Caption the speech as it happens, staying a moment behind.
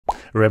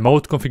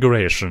remote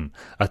configuration,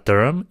 a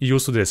term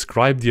used to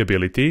describe the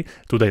ability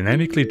to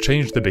dynamically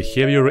change the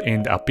behavior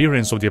and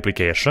appearance of the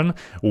application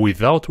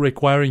without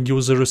requiring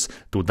users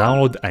to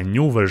download a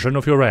new version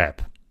of your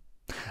app.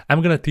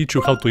 I'm gonna teach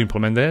you how to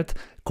implement that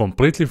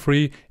completely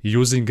free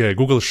using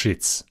Google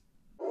Sheets.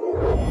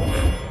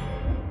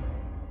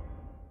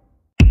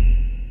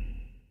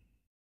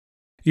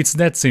 It's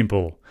that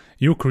simple.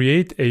 You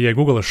create a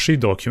Google Sheet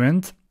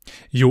document,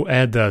 you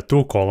add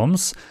two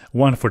columns,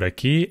 one for the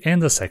key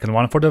and the second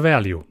one for the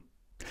value.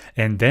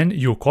 And then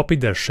you copy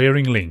the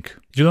sharing link.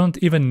 You don't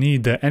even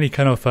need any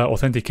kind of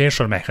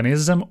authentication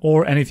mechanism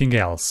or anything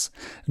else,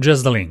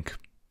 just the link.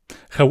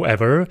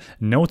 However,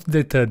 note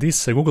that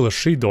this Google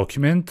Sheet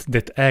document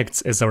that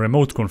acts as a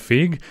remote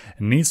config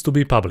needs to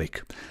be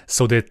public,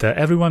 so that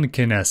everyone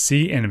can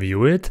see and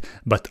view it,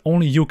 but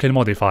only you can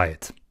modify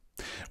it.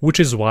 Which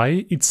is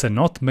why it's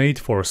not made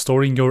for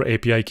storing your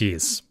API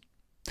keys.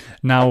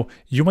 Now,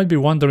 you might be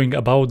wondering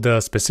about the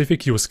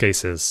specific use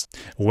cases.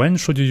 When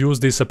should you use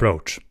this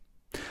approach?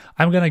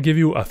 I'm gonna give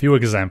you a few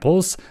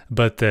examples,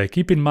 but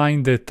keep in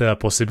mind that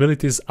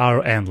possibilities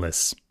are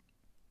endless.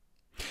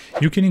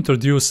 You can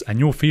introduce a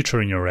new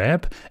feature in your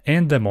app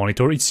and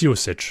monitor its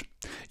usage.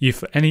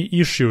 If any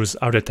issues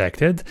are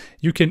detected,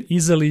 you can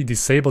easily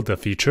disable the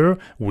feature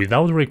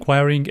without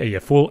requiring a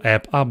full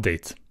app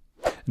update.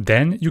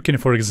 Then you can,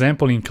 for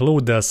example,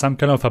 include some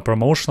kind of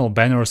promotional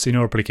banners in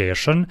your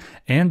application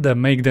and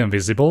make them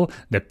visible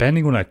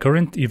depending on a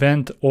current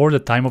event or the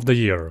time of the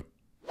year.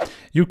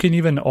 You can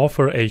even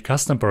offer a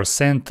custom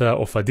 %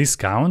 of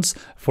discounts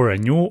for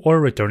new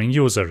or returning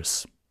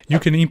users. You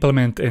can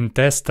implement and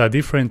test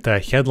different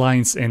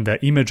headlines and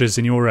images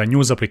in your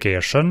news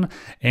application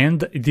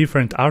and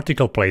different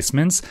article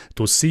placements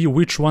to see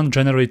which one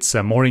generates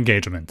more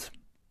engagement.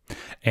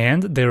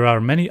 And there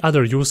are many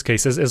other use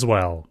cases as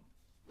well.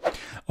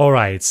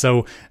 Alright,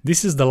 so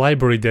this is the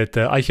library that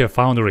I have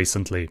found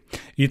recently.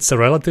 It's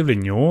relatively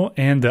new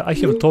and I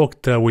have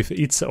talked with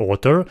its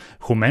author,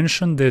 who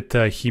mentioned that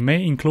he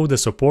may include the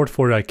support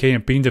for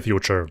KMP in the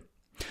future.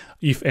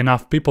 If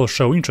enough people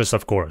show interest,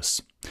 of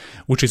course.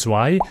 Which is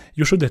why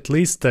you should at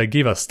least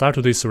give a start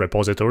to this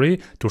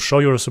repository to show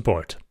your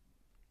support.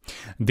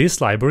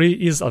 This library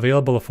is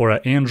available for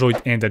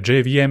Android and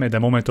JVM at the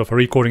moment of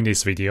recording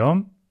this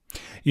video.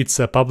 It's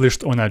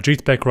published on a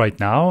Jetpack right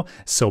now,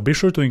 so be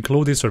sure to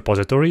include this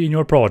repository in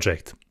your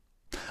project.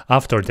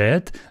 After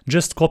that,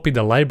 just copy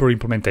the library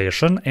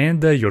implementation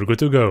and you're good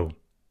to go.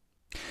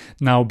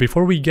 Now,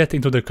 before we get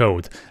into the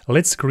code,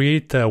 let's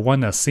create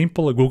one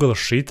simple Google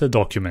Sheet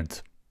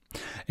document.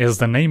 As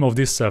the name of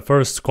this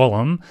first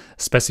column,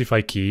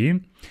 specify key,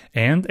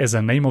 and as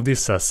the name of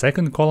this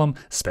second column,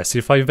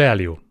 specify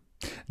value.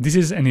 This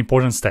is an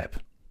important step.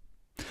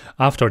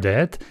 After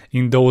that,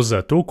 in those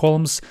two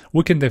columns,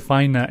 we can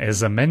define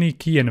as many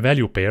key and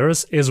value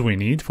pairs as we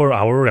need for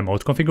our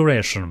remote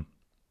configuration.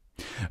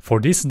 For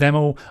this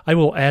demo, I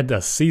will add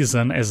a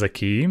season as a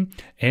key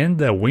and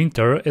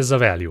winter as a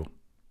value.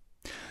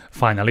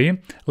 Finally,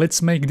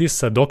 let's make this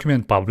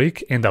document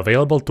public and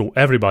available to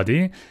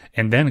everybody,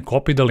 and then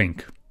copy the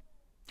link.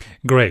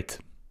 Great!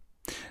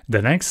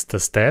 The next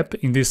step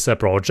in this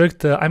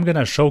project, I'm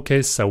gonna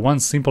showcase one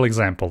simple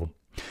example.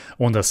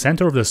 On the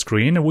center of the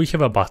screen, we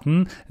have a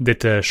button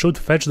that should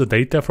fetch the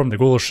data from the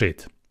Google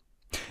Sheet.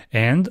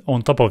 And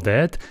on top of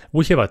that,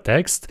 we have a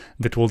text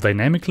that will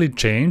dynamically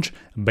change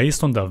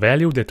based on the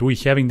value that we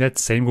have in that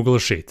same Google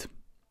Sheet.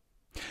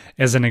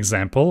 As an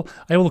example,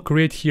 I will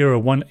create here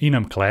one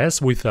enum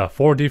class with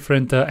 4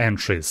 different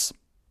entries.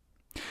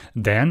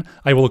 Then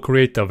I will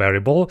create a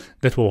variable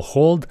that will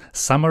hold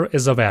summer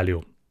as a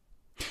value.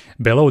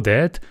 Below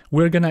that,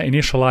 we're gonna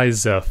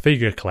initialize a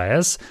figure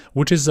class,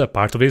 which is a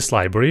part of this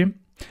library,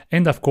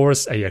 and of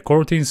course a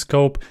coroutine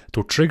scope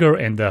to trigger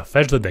and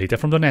fetch the data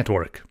from the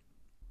network.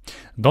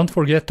 Don't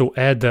forget to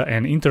add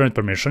an internet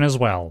permission as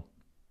well.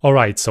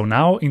 Alright, so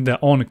now in the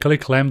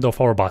onClick lambda of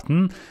our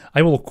button,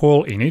 I will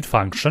call init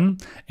function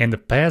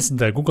and pass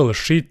the Google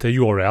Sheet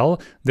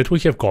URL that we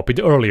have copied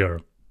earlier.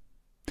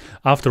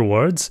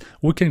 Afterwards,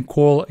 we can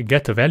call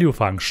getValue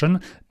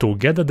function to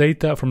get the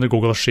data from the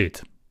Google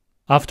Sheet.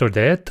 After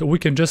that, we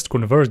can just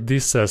convert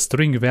this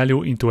string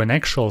value into an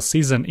actual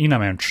season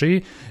enum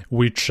entry,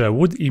 which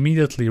would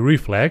immediately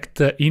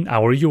reflect in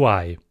our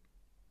UI.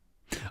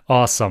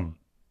 Awesome!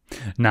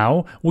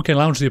 Now we can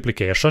launch the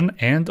application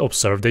and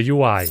observe the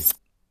UI.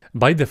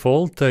 By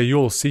default,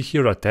 you'll see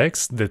here a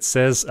text that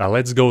says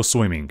let's go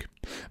swimming,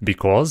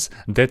 because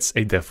that's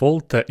a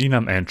default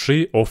enum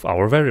entry of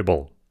our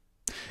variable.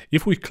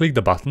 If we click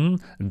the button,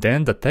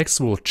 then the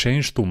text will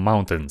change to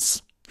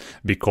mountains,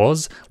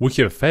 because we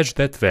have fetched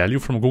that value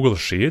from Google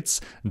Sheets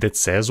that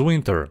says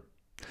winter,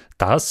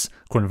 thus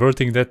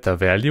converting that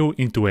value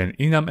into an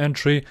enum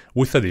entry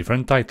with a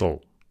different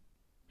title.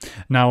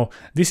 Now,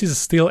 this is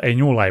still a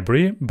new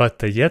library,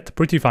 but yet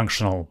pretty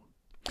functional.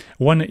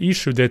 One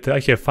issue that I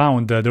have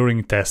found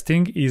during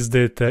testing is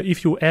that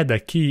if you add a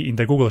key in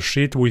the Google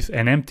Sheet with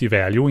an empty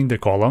value in the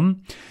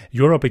column,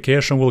 your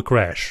application will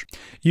crash,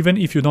 even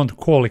if you don't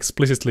call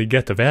explicitly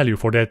get a value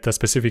for that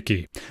specific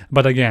key.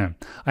 But again,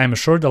 I am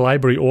sure the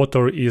library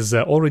author is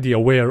already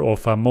aware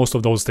of most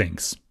of those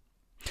things.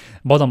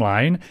 Bottom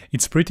line,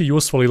 it's pretty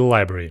useful little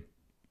library.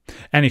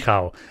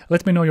 Anyhow,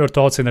 let me know your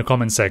thoughts in the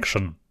comment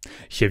section.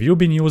 Have you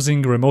been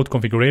using remote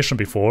configuration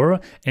before,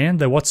 and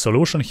what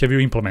solution have you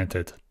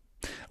implemented?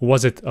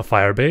 Was it a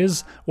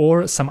Firebase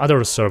or some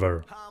other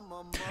server?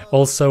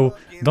 Also,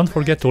 don't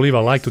forget to leave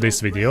a like to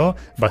this video,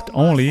 but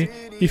only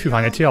if you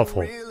find it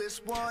helpful.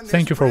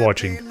 Thank you for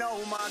watching.